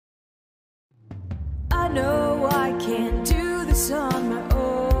know I can't do this on my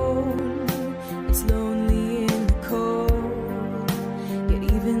own. It's lonely in the cold, yet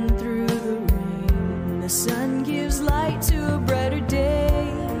even through the rain, the sun gives light to a brighter day.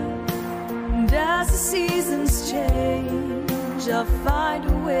 And as the seasons change, I'll find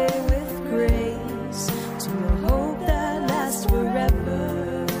a way with grace to a hope that lasts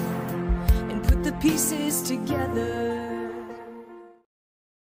forever, and put the pieces together.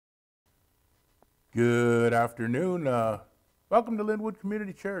 Good afternoon. Welcome to Linwood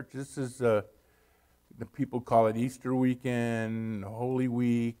Community Church. This is, the people call it Easter weekend, Holy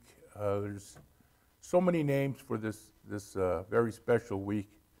Week. There's so many names for this very special week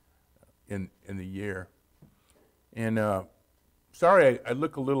in the year. And sorry, I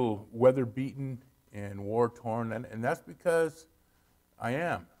look a little weather-beaten and war-torn, and that's because I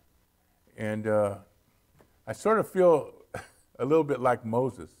am. And I sort of feel a little bit like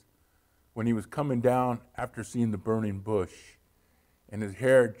Moses when he was coming down after seeing the burning bush, and his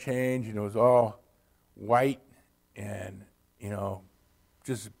hair had changed and it was all white and,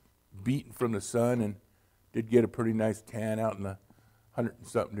 just beaten from the sun, and did get a pretty nice tan out in the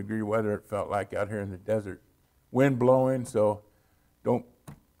 100-something degree weather it felt like out here in the desert. Wind blowing, so don't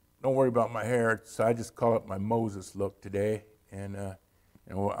worry about my hair. So I just call it my Moses look today, and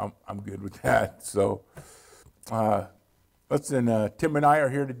I'm good with that. So listen, Tim and I are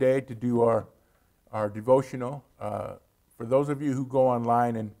here today to do our devotional. For those of you who go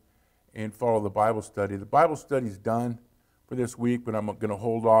online and follow the Bible study's done for this week, but I'm going to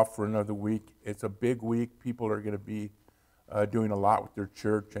hold off for another week. It's a big week. People are going to be doing a lot with their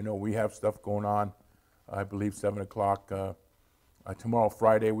church. I know we have stuff going on. I believe 7 o'clock tomorrow,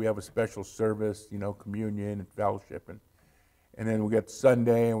 Friday, we have a special service, communion and fellowship. And then we got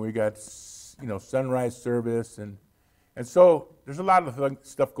Sunday, and we got, sunrise service. And so there's a lot of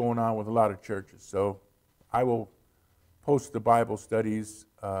stuff going on with a lot of churches. So I will post the Bible studies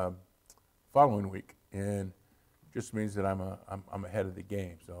following week, and just means that I'm ahead of the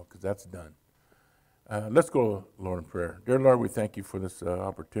game. So because that's done. Let's go, Lord, in prayer. Dear Lord, we thank you for this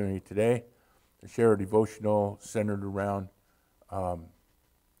opportunity today to share a devotional centered around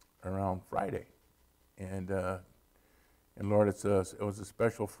Friday, and Lord, it was a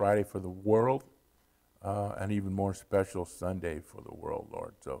special Friday for the world. An even more special Sunday for the world,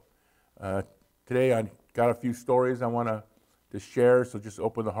 Lord. So today I got a few stories I want to share, so just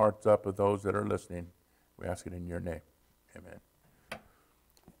open the hearts up of those that are listening. We ask it in your name. Amen.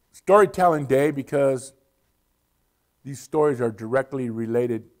 Storytelling Day, because these stories are directly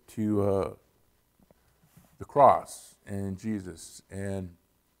related to the cross and Jesus, and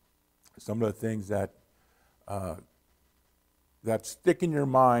some of the things that stick in your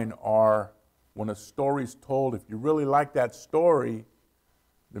mind are, when a story's told, if you really like that story,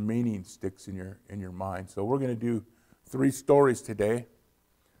 the meaning sticks in your mind. So we're going to do 3 stories today.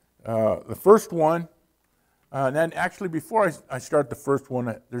 The first one, and then actually before I start the first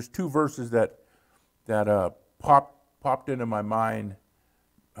one, there's 2 verses that popped into my mind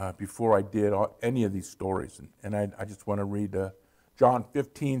before I did any of these stories, and I just want to read John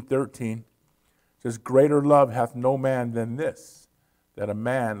 15:13. It says, "Greater love hath no man than this, that a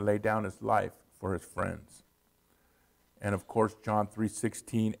man lay down his life for his friends." And of course, John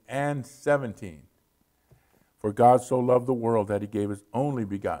 3:16 and 17. "For God so loved the world that he gave his only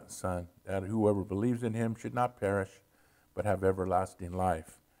begotten Son, that whoever believes in him should not perish, but have everlasting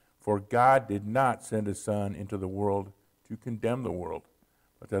life. For God did not send his Son into the world to condemn the world,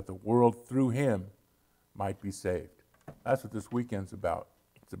 but that the world through him might be saved." That's what this weekend's about.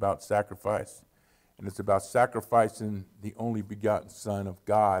 It's about sacrifice. And it's about sacrificing the only begotten Son of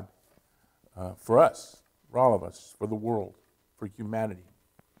God for us, for all of us, for the world, for humanity.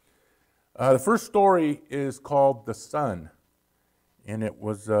 The first story is called The Son, and it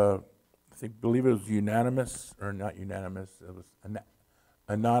was, believe it was unanimous, or not unanimous, it was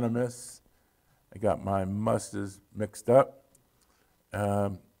anonymous. I got my mus's mixed up,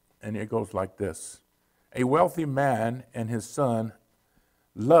 and it goes like this. A wealthy man and his son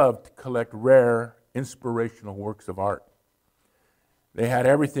loved to collect rare, inspirational works of art. They had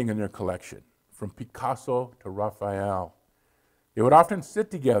everything in their collection, from Picasso to Raphael. They would often sit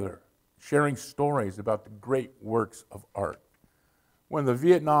together, sharing stories about the great works of art. When the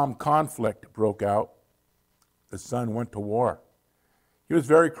Vietnam conflict broke out, the son went to war. He was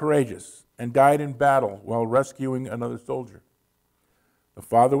very courageous and died in battle while rescuing another soldier. The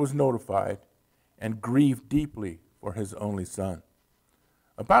father was notified and grieved deeply for his only son.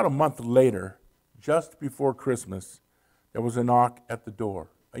 About a month later, just before Christmas, there was a knock at the door.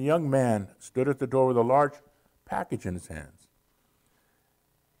 A young man stood at the door with a large package in his hands.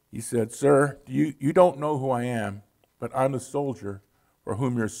 He said, "Sir, you don't know who I am, but I'm the soldier for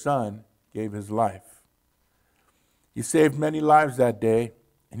whom your son gave his life. He saved many lives that day,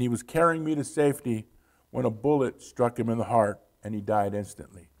 and he was carrying me to safety when a bullet struck him in the heart, and he died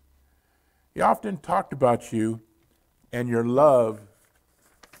instantly. He often talked about you and your love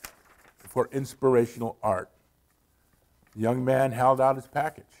for inspirational art." The young man held out his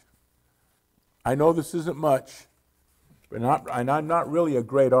package. "I know this isn't much, and I'm not really a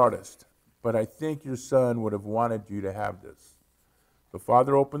great artist, but I think your son would have wanted you to have this." The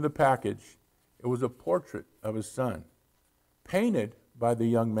father opened the package. It was a portrait of his son, painted by the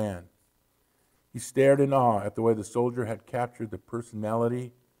young man. He stared in awe at the way the soldier had captured the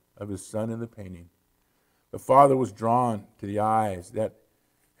personality of his son in the painting. The father was drawn to the eyes, that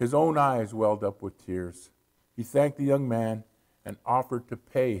his own eyes welled up with tears. He thanked the young man and offered to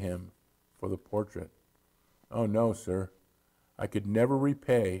pay him for the portrait. "Oh, no, sir. I could never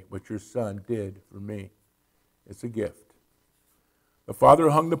repay what your son did for me. It's a gift." The father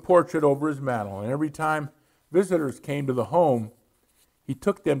hung the portrait over his mantel, and every time visitors came to the home, he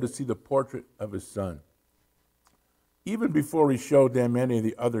took them to see the portrait of his son, even before he showed them any of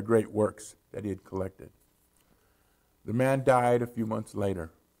the other great works that he had collected. The man died a few months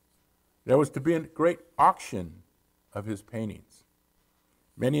later. There was to be a great auction of his paintings.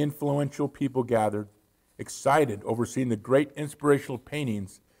 Many influential people gathered, excited over seeing the great inspirational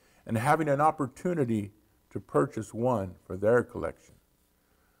paintings and having an opportunity to purchase one for their collection.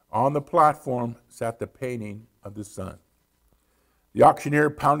 On the platform sat the painting of the son. The auctioneer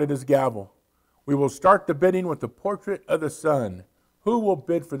pounded his gavel. "We will start the bidding with the portrait of the son. Who will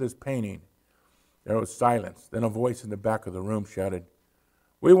bid for this painting?" There was silence. Then a voice in the back of the room shouted,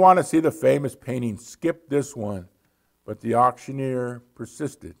 "We want to see the famous painting. Skip this one." But the auctioneer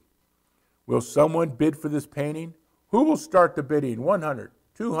persisted. "Will someone bid for this painting? Who will start the bidding? 100,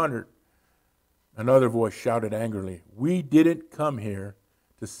 200. Another voice shouted angrily, "We didn't come here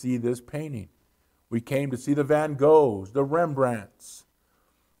to see this painting. We came to see the Van Goghs, the Rembrandts.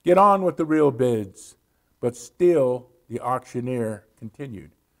 Get on with the real bids." But still the auctioneer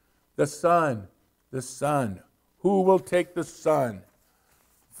continued, "The son, the son. Who will take the son?"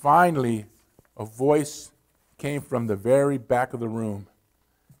 Finally, a voice came from the very back of the room.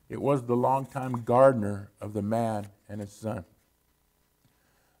 It was the longtime gardener of the man and his son.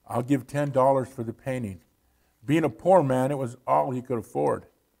 "I'll give $10 for the painting." Being a poor man, it was all he could afford.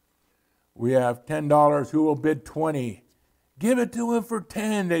 "We have $10. Who will bid 20? "Give it to him for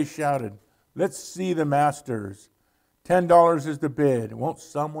 10, they shouted. "Let's see the masters. $10 is the bid. Won't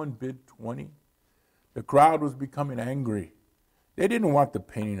someone bid 20? The crowd was becoming angry. They didn't want the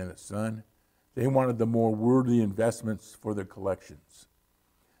painting of the son. They wanted the more worthy investments for their collections.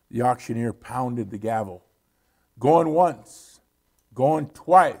 The auctioneer pounded the gavel. "Going once, going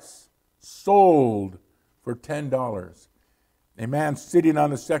twice, sold for $10. A man sitting on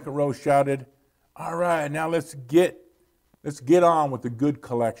the second row shouted, "All right, now let's get on with the good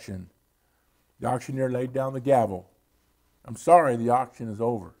collection." The auctioneer laid down the gavel. "I'm sorry, the auction is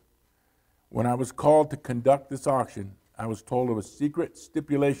over. When I was called to conduct this auction, I was told of a secret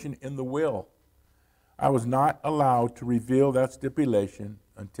stipulation in the will. I was not allowed to reveal that stipulation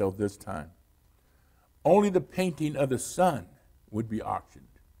until this time. Only the painting of the son would be auctioned.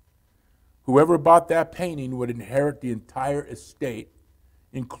 Whoever bought that painting would inherit the entire estate,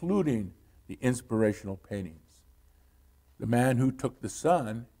 including the inspirational paintings. The man who took the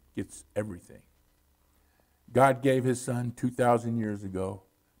son gets everything. God gave his son 2,000 years ago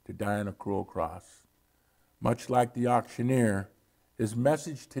to die on a cruel cross. Much like the auctioneer, his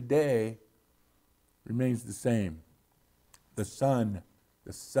message today remains the same. The son,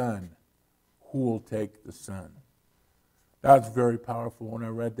 who will take the son?" That was very powerful. When I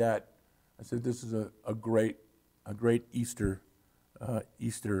read that, I said, this is a great Easter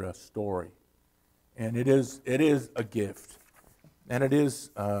story. And it is a gift. And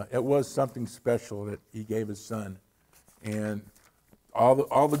it was something special that he gave his son. And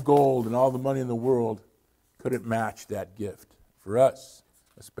all the gold and all the money in the world couldn't match that gift, for us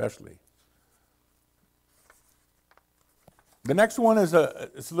especially. The next one is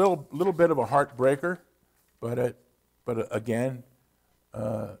it's a little bit of a heartbreaker, but again,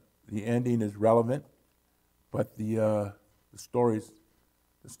 the ending is relevant. But the story's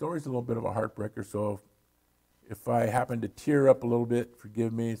a little bit of a heartbreaker. So if I happen to tear up a little bit,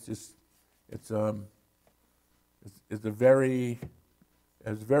 forgive me. It's a very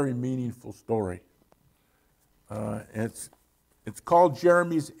meaningful story. It's called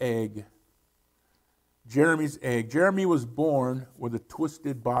Jeremy's Egg. Jeremy's Egg. Jeremy was born with a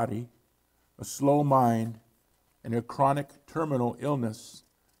twisted body, a slow mind, and a chronic terminal illness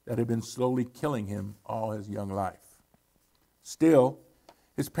that had been slowly killing him all his young life. Still,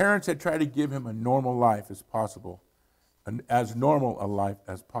 his parents had tried to give him a normal life as possible, as normal a life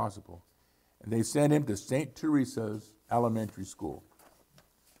as possible, and they sent him to St. Teresa's elementary school.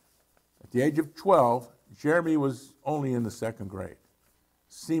 At the age of 12, Jeremy was only in the second grade,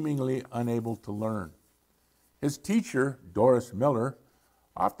 seemingly unable to learn. His teacher, Doris Miller,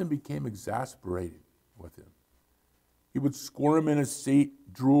 often became exasperated with him. He would squirm in his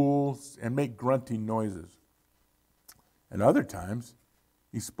seat, drool, and make grunting noises. And other times,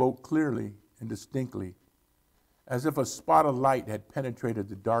 he spoke clearly and distinctly, as if a spot of light had penetrated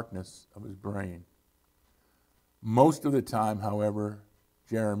the darkness of his brain. Most of the time, however,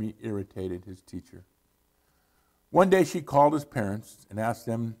 Jeremy irritated his teacher. One day she called his parents and asked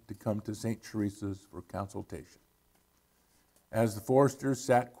them to come to St. Teresa's for consultation. As the Forsters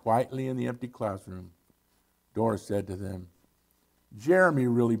sat quietly in the empty classroom, Doris said to them, "Jeremy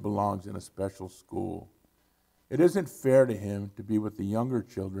really belongs in a special school. It isn't fair to him to be with the younger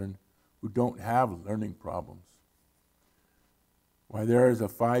children who don't have learning problems. Why, there is a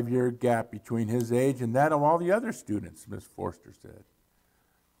 5-year gap between his age and that of all the other students," Miss Forster said.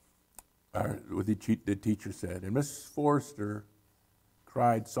 The teacher said, and Miss Forster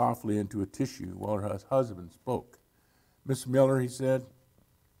cried softly into a tissue while her husband spoke. "Miss Miller," he said,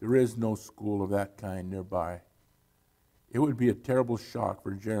 "there is no school of that kind nearby. It would be a terrible shock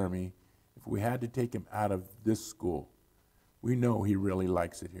for Jeremy if we had to take him out of this school. We know he really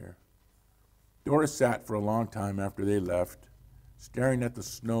likes it here." Doris sat for a long time after they left, staring at the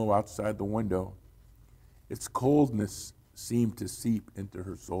snow outside the window. Its coldness seemed to seep into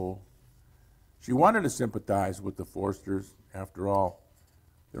her soul. She wanted to sympathize with the Forsters. After all,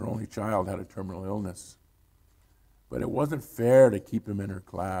 their only child had a terminal illness. But it wasn't fair to keep him in her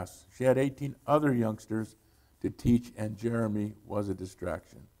class. She had 18 other youngsters to teach, and Jeremy was a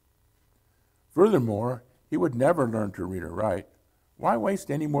distraction. Furthermore, he would never learn to read or write. Why waste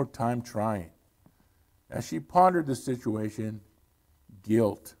any more time trying? As she pondered the situation,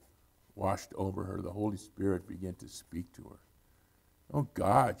 guilt washed over her. The Holy Spirit began to speak to her. "Oh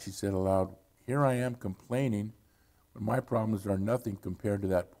God," she said aloud, "here I am complaining when my problems are nothing compared to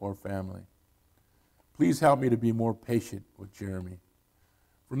that poor family. Please help me to be more patient with Jeremy."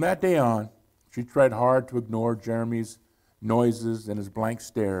 From that day on, she tried hard to ignore Jeremy's noises and his blank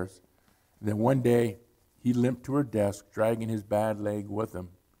stares. And then one day, he limped to her desk, dragging his bad leg with him.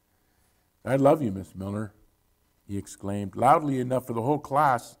 "I love you, Miss Miller," he exclaimed, loudly enough for the whole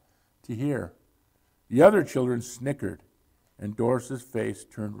class to hear. The other children snickered, and Doris's face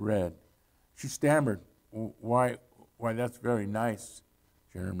turned red. She stammered, Why, that's very nice,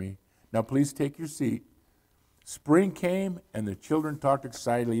 Jeremy. Now please take your seat." Spring came, and the children talked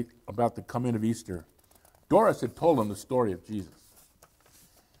excitedly about the coming of Easter. Doris had told them the story of Jesus.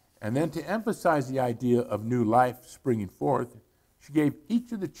 And then, to emphasize the idea of new life springing forth, she gave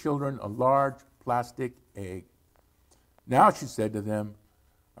each of the children a large plastic egg. "Now," she said to them,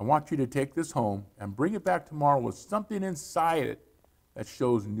 "I want you to take this home and bring it back tomorrow with something inside it that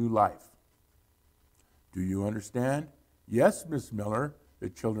shows new life." "Do you understand?" "Yes, Miss Miller," the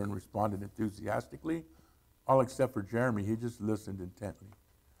children responded enthusiastically, all except for Jeremy. He just listened intently.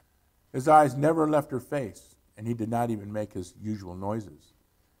 His eyes never left her face, and he did not even make his usual noises.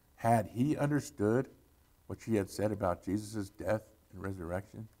 Had he understood what she had said about Jesus' death and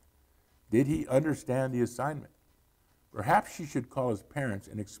resurrection? Did he understand the assignment? Perhaps she should call his parents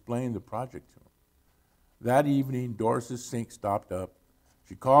and explain the project to him. That evening, Doris's sink stopped up.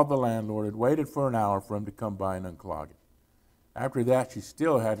 She called the landlord and waited for an hour for him to come by and unclog it. After that, she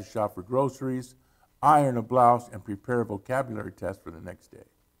still had to shop for groceries, iron a blouse, and prepare a vocabulary test for the next day.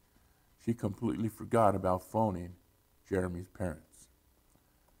 She completely forgot about phoning Jeremy's parents.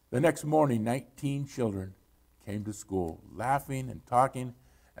 The next morning, 19 children came to school, laughing and talking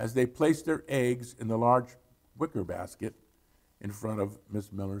as they placed their eggs in the large wicker basket in front of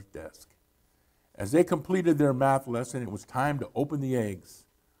Miss Miller's desk. As they completed their math lesson, it was time to open the eggs.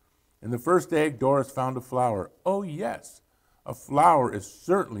 In the first egg, Doris found a flower. "Oh, yes, a flower is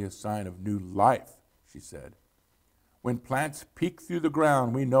certainly a sign of new life," she said. "When plants peek through the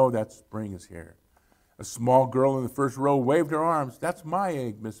ground, we know that spring is here." A small girl in the first row waved her arms. "That's my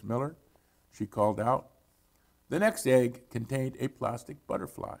egg, Miss Miller," she called out. The next egg contained a plastic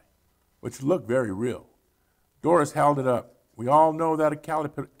butterfly, which looked very real. Doris held it up. "We all know that a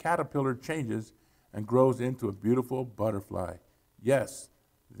caterpillar changes and grows into a beautiful butterfly. Yes,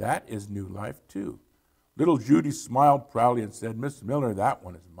 that is new life too." Little Judy smiled proudly and said, "Miss Miller, that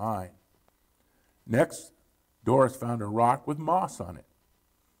one is mine." Next, Doris found a rock with moss on it.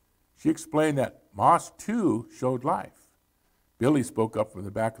 She explained that moss too showed life. Billy spoke up from the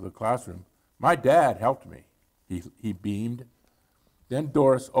back of the classroom. My dad helped me, he beamed. Then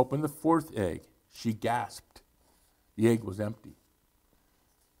Doris opened the fourth egg. She gasped. The egg was empty.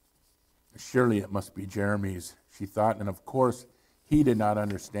 Surely it must be Jeremy's, she thought, and of course he did not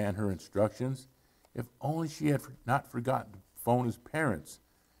understand her instructions. If only she had not forgotten to phone his parents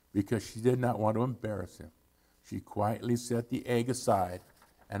because she did not want to embarrass him. She quietly set the egg aside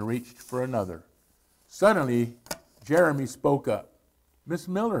and reached for another. Suddenly, Jeremy spoke up. Miss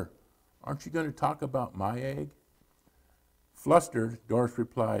Miller, aren't you going to talk about my egg? Flustered, Doris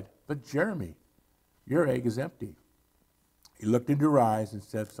replied, but Jeremy, your egg is empty. He looked into her eyes and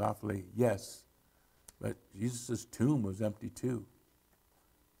said softly, yes, but Jesus' tomb was empty too.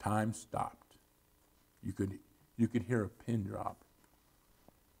 Time stopped. You could hear a pin drop.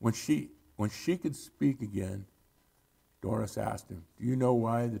 When she could speak again, Doris asked him, do you know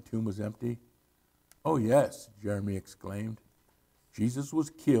why the tomb was empty? Oh yes, Jeremy exclaimed. Jesus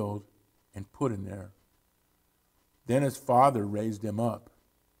was killed and put in there. Then his father raised him up.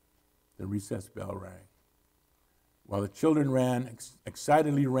 The recess bell rang. While the children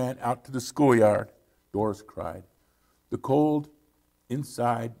excitedly ran out to the schoolyard, Doris cried. The cold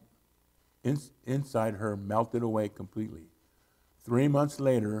inside her melted away completely. 3 months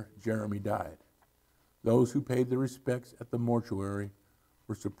later, Jeremy died. Those who paid their respects at the mortuary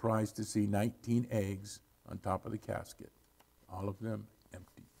were surprised to see 19 eggs on top of the casket, all of them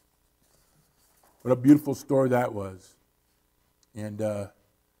empty. What a beautiful story that was. And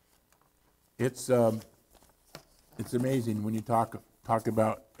it's amazing when you talk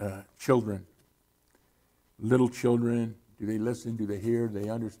about children. Little children, do they listen? Do they hear? Do they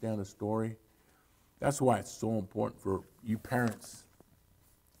understand the story? That's why it's so important for you parents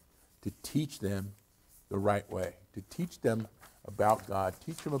to teach them the right way, to teach them about God,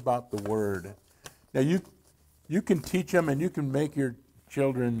 teach them about the Word. Now you can teach them and you can make your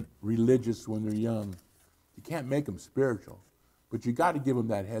children religious when they're young. You can't make them spiritual, but you got to give them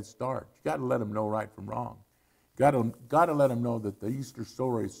that head start. You got to let them know right from wrong. Got to let them know that the Easter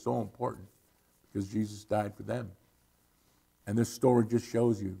story is so important because Jesus died for them. And this story just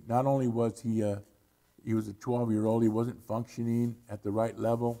shows you, not only was he was a 12-year-old, he wasn't functioning at the right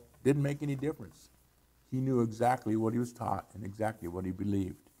level, didn't make any difference. He knew exactly what he was taught and exactly what he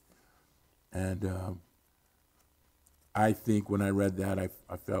believed. And I think when I read that,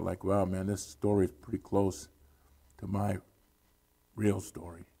 I felt like, wow, man, this story is pretty close to my real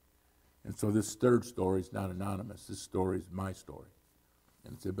story. And so this third story is not anonymous. This story is my story.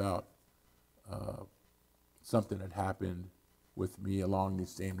 And it's about something that happened with me along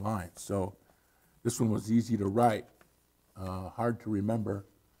these same lines. So this one was easy to write, hard to remember,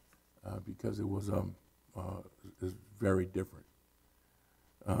 because it was very different.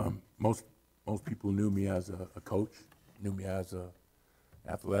 Most people knew me as a coach, knew me as an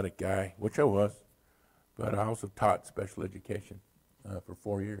athletic guy, which I was, but I also taught special education for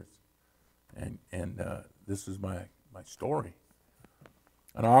 4 years. And this is my story.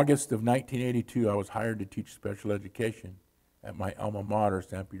 In August of 1982, I was hired to teach special education at my alma mater,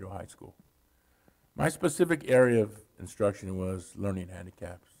 San Pedro High School. My specific area of instruction was learning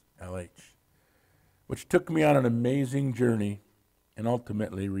handicaps, LH, which took me on an amazing journey and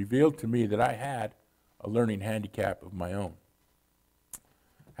ultimately revealed to me that I had a learning handicap of my own.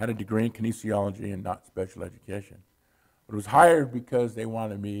 I had a degree in kinesiology and not special education, but was hired because they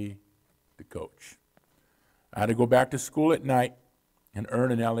wanted me to coach. I had to go back to school at night and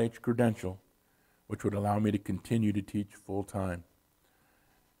earn an LH credential, which would allow me to continue to teach full-time.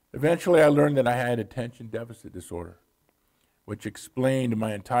 Eventually, I learned that I had attention deficit disorder, which explained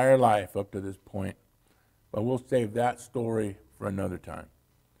my entire life up to this point, but we'll save that story for another time.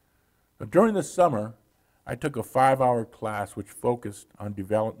 But during the summer, I took a 5-hour class which focused on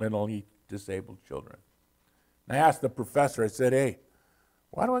developmentally disabled children. And I asked the professor, I said, hey,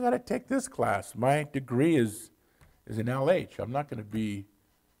 why do I got to take this class? My degree is in LH. I'm not going to be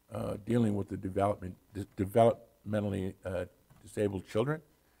dealing with the developmentally disabled children.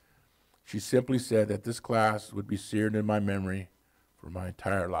 She simply said that this class would be seared in my memory for my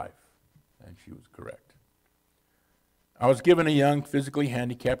entire life, and she was correct. I was given a young, physically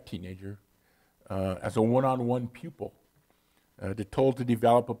handicapped teenager as a one-on-one pupil, told to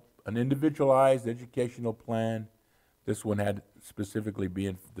develop an individualized educational plan. This one had specifically be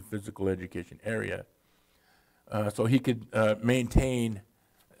in the physical education area, so he could maintain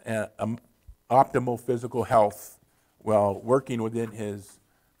optimal physical health while working within his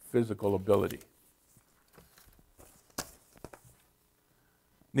physical ability.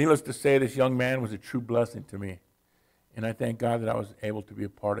 Needless to say, this young man was a true blessing to me, and I thank God that I was able to be a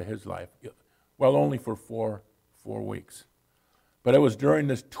part of his life, well, only for four weeks. But it was during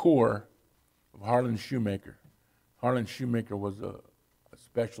this tour of Harlan Shoemaker. Harlan Shoemaker was a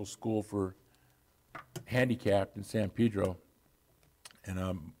special school for handicapped in San Pedro.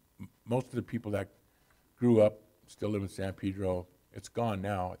 And most of the people that grew up still live in San Pedro. It's gone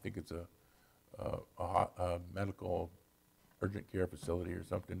now. I think it's a medical urgent care facility or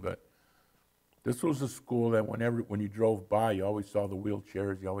something. But this was a school that when you drove by, you always saw the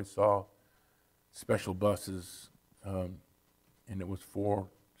wheelchairs. You always saw special buses. And it was for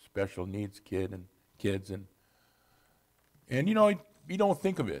special needs kids. And you know, you don't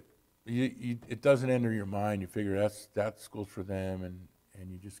think of it. It doesn't enter your mind. You figure that school's for them,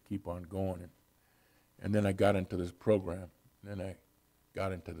 and you just keep on going. And then I got into this program. And then I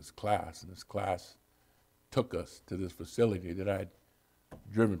got into this class, and this class took us to this facility that I'd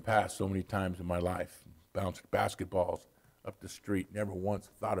driven past so many times in my life, bounced basketballs up the street, never once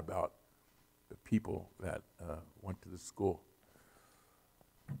thought about the people that went to the school.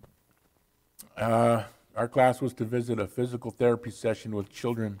 Our class was to visit a physical therapy session with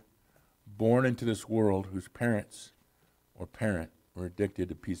children born into this world whose parents or parent were addicted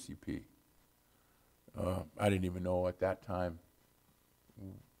to PCP. I didn't even know at that time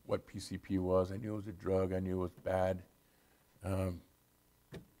what PCP was. I knew it was a drug. I knew it was bad.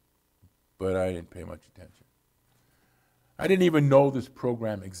 But I didn't pay much attention. I didn't even know this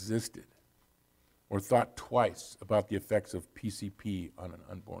program existed or thought twice about the effects of PCP on an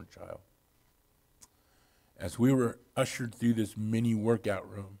unborn child. As we were ushered through this mini workout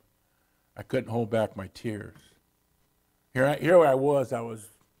room, I couldn't hold back my tears. Here I was, I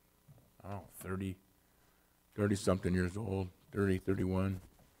don't know, 30-something years old, 30, 31.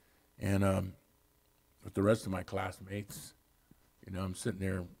 And with the rest of my classmates, you know, I'm sitting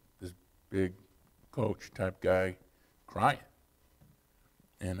there, this big coach type guy, crying.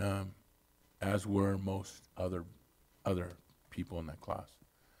 And as were most other people in that class.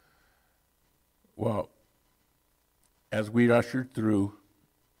 Well, as we ushered through,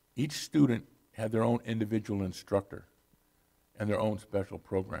 each student had their own individual instructor and their own special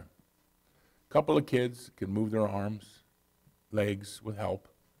program. A couple of kids could move their arms, legs with help.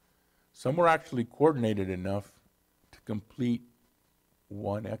 Some were actually coordinated enough to complete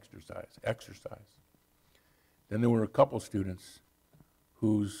one exercise. Then there were a couple students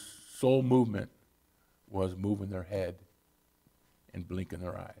whose sole movement was moving their head and blinking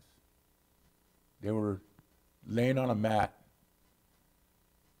their eyes. They were laying on a mat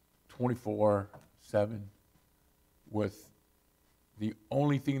 24/7 with the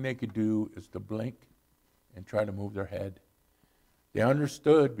only thing they could do is to blink and try to move their head. They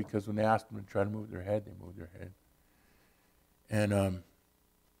understood because when they asked them to try to move their head, they moved their head. And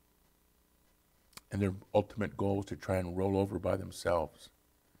their ultimate goal was to try and roll over by themselves.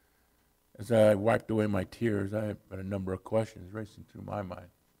 As I wiped away my tears, I had a number of questions racing through my mind.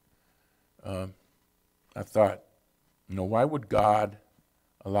 I thought, you know, why would God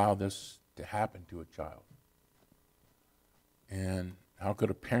allow this to happen to a child? And how could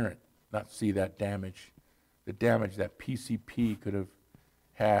a parent not see that damage, the damage that PCP could have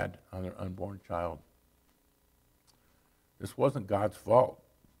had on their unborn child? This wasn't God's fault.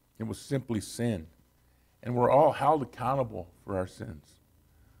 It was simply sin. And we're all held accountable for our sins.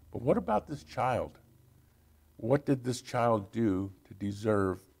 But what about this child? What did this child do to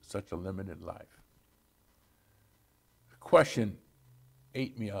deserve such a limited life? The question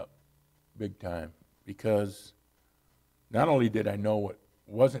ate me up big time because not only did I know what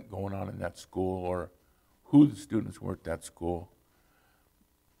wasn't going on in that school or who the students were at that school,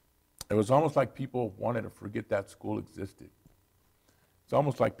 it was almost like people wanted to forget that school existed. It's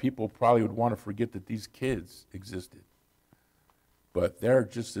almost like people probably would want to forget that these kids existed. But they're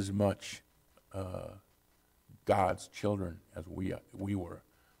just as much God's children as we were.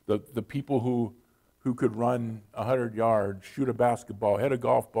 The people who could run 100 yards, shoot a basketball, hit a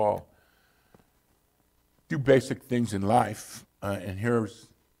golf ball, do basic things in life. And here's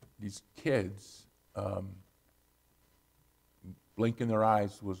these kids, blinking their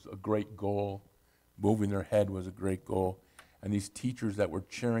eyes was a great goal. Moving their head was a great goal. And these teachers that were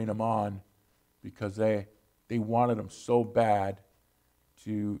cheering them on because they wanted them so bad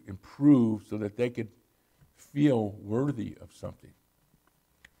to improve so that they could feel worthy of something.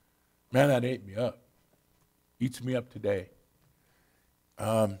 Man, that ate me up. Eats me up today.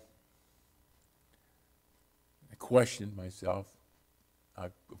 I questioned myself.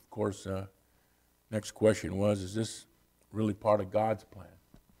 Of course, next question was, is this really part of God's plan?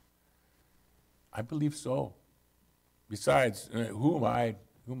 I believe so. Besides, who am I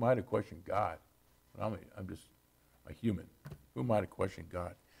to question God? I'm just a human. Who am I to question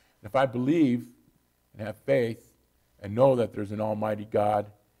God? And if I believe and have faith and know that there's an almighty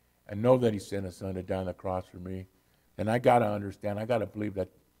God, and know that he sent his son to die on the cross for me, then I got to understand, I got to believe that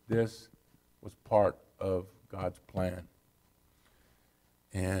this was part of God's plan.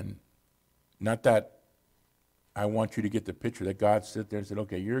 And not that I want you to get the picture that God sit there and said,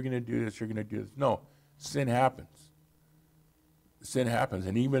 okay, you're going to do this, you're going to do this. No, sin happens. Sin happens.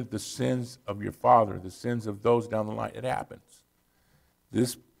 And even the sins of your father, the sins of those down the line, it happens.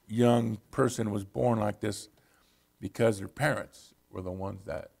 This young person was born like this because their parents were the ones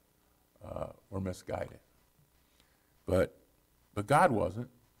that were misguided. But God wasn't.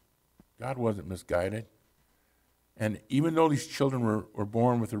 God wasn't misguided. And even though these children were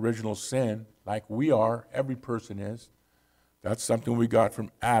born with original sin, like we are, every person is, that's something we got from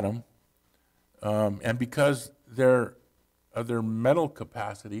Adam. And because of their mental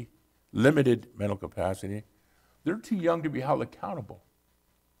capacity, limited mental capacity, they're too young to be held accountable.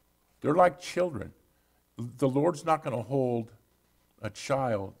 They're like children. The Lord's not going to hold a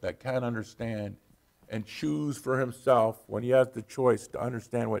child that can't understand and choose for himself when he has the choice to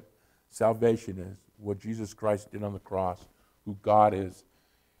understand what salvation is, what Jesus Christ did on the cross, who God is.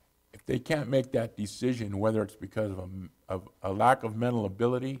 If they can't make that decision, whether it's because of a lack of mental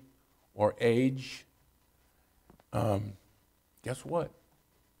ability or age, guess what?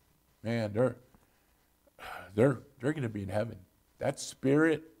 Man, they're going to be in heaven. That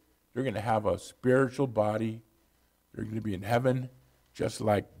spirit, they're going to have a spiritual body. They're going to be in heaven, just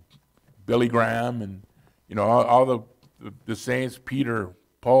like Billy Graham and all the saints, Peter,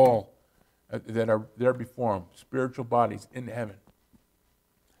 Paul, that are there before him, spiritual bodies in heaven.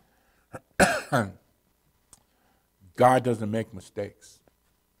 God doesn't make mistakes.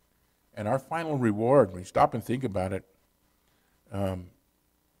 And our final reward, when you stop and think about it,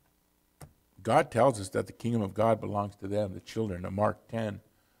 God tells us that the kingdom of God belongs to them, the children, in Mark 10,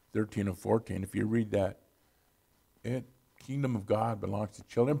 13 and 14. If you read that, kingdom of God belongs to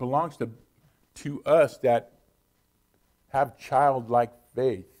children. It belongs to us that have childlike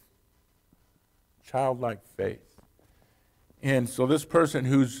faith. Childlike faith. And so this person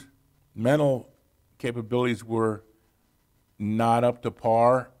whose mental capabilities were not up to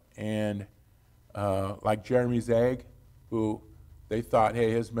par, and like Jeremy Zag, who they thought,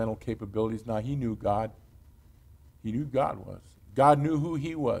 hey, his mental capabilities, no, he knew God. He knew God was. God knew who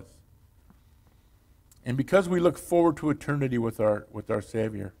he was. And because we look forward to eternity with our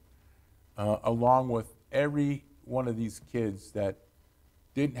Savior, along with every one of these kids that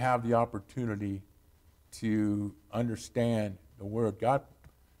didn't have the opportunity to understand the Word, God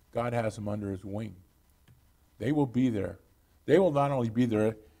has them under his wing. They will be there. They will not only be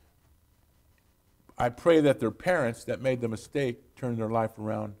there, I pray that their parents that made the mistake turn their life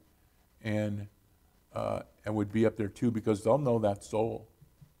around and would be up there too, because they'll know that soul.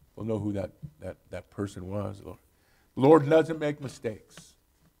 They'll know who that person was. The Lord doesn't make mistakes.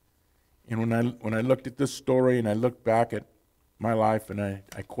 And when I looked at this story and I looked back at my life and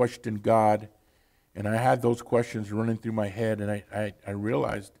I questioned God, and I had those questions running through my head, and I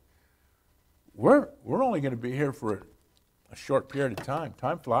realized we're only going to be here for a short period of time.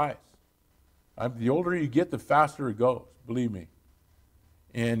 Time flies. The older you get, the faster it goes, believe me.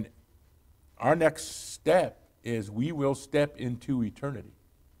 And our next step is we will step into eternity.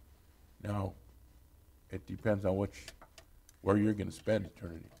 Now, it depends on where you're going to spend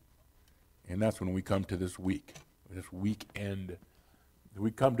eternity. And that's when we come to this weekend.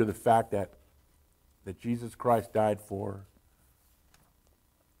 We come to the fact that Jesus Christ died for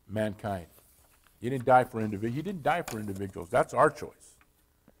mankind. He didn't die for individuals. He didn't die for individuals. That's our choice.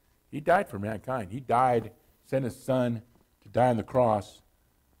 He died for mankind. He died, sent his son to die on the cross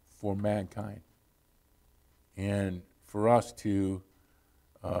for mankind. And for us to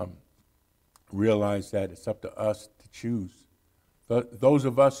realize that it's up to us to choose. Those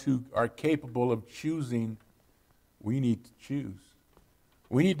of us who are capable of choosing, we need to choose.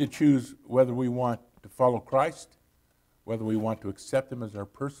 We need to choose whether we want to follow Christ, whether we want to accept him as our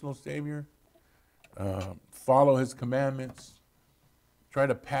personal Savior, follow his commandments, try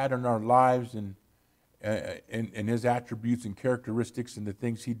to pattern our lives in his attributes and characteristics and the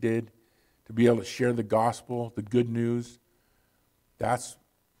things he did to be able to share the gospel, the good news. That's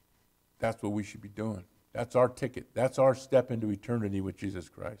what we should be doing. That's our ticket. That's our step into eternity with Jesus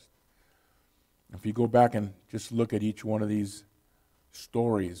Christ. If you go back and just look at each one of these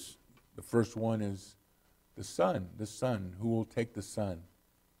stories, the first one is the son. Who will take the son?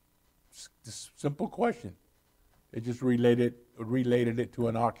 Just simple question. They just related it to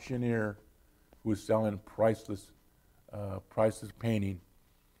an auctioneer who was selling priceless painting.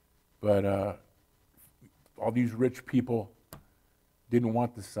 But all these rich people didn't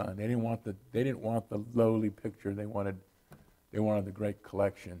want the sun. They didn't want the lowly picture. They wanted the great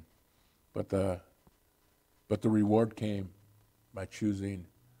collection. But the reward came by choosing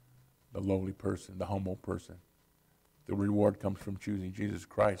the lowly person, the humble person. The reward comes from choosing Jesus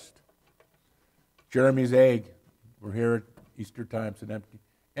Christ. Jeremy's egg. We're here at Easter time. It's an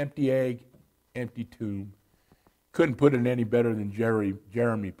empty egg, empty tomb. Couldn't put it any better than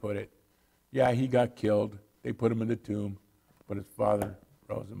Jeremy put it. Yeah, he got killed. They put him in the tomb, but his father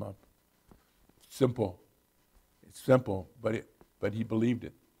rose him up. Simple. It's simple, but he believed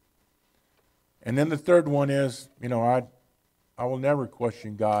it. And then the third one is, I will never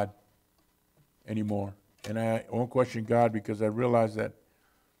question God anymore. And I won't question God because I realize that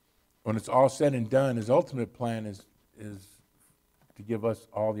when it's all said and done, his ultimate plan is to give us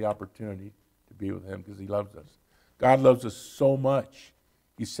all the opportunity to be with him because he loves us. God loves us so much,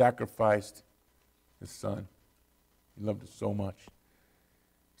 he sacrificed his son. He loved us so much.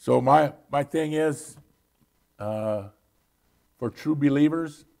 So my thing is, for true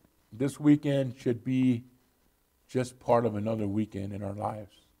believers, this weekend should be just part of another weekend in our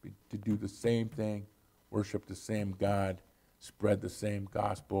lives. To do the same thing, worship the same God, spread the same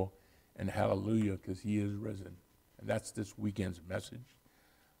gospel, and hallelujah, because he is risen. And that's this weekend's message.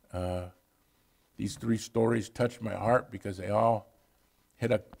 These three stories touched my heart because they all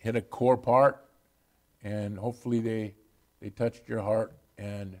hit a core part, and hopefully they touched your heart.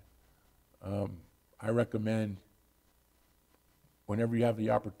 And I recommend, whenever you have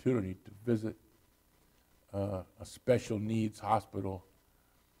the opportunity to visit a special needs hospital,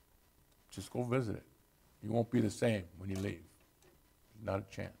 just go visit it. You won't be the same when you leave. Not a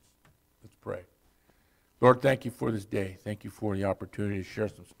chance. Let's pray. Lord, thank you for this day. Thank you for the opportunity to share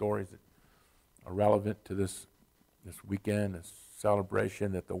some stories that are relevant to this weekend, this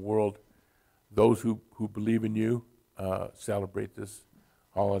celebration that the world, those who believe in you, celebrate this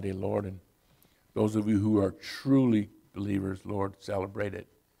holiday, Lord. And those of you who are truly believers, Lord, celebrate it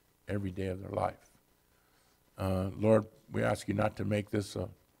every day of their life. Lord, we ask you not to make this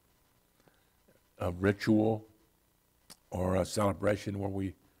a ritual or a celebration where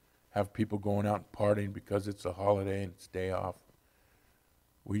we have people going out and partying because it's a holiday and it's day off.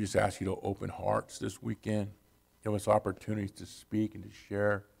 We just ask you to open hearts this weekend. Give us opportunities to speak and to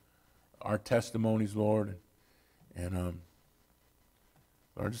share our testimonies, Lord. And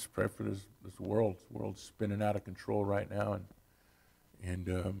Lord, just pray for this world. This world's spinning out of control right now, and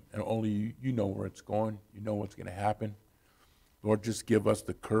only you know where it's going. You know what's going to happen. Lord, just give us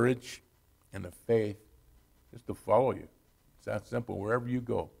the courage and the faith just to follow you. It's that simple. Wherever you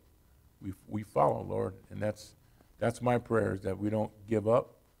go, we follow, Lord. And that's my prayer, is that we don't give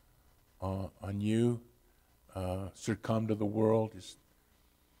up on you, succumb to the world.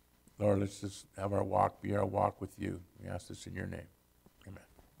 Lord, let's just have our walk be our walk with you. We ask this in your name. Amen.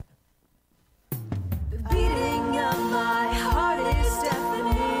 The beating of my heart is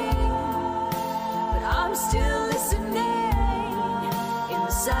deafening, but I'm still listening in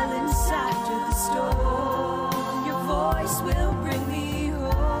the silence after the storm. Your voice will bring me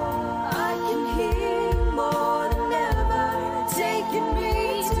home. I can hear more than ever, taking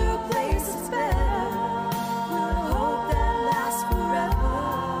me to a place that's better, with a hope that lasts forever.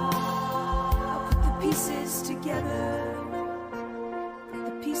 I'll put the pieces together, put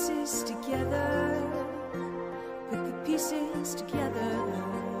the pieces together, put the pieces together,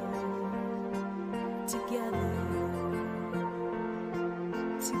 together.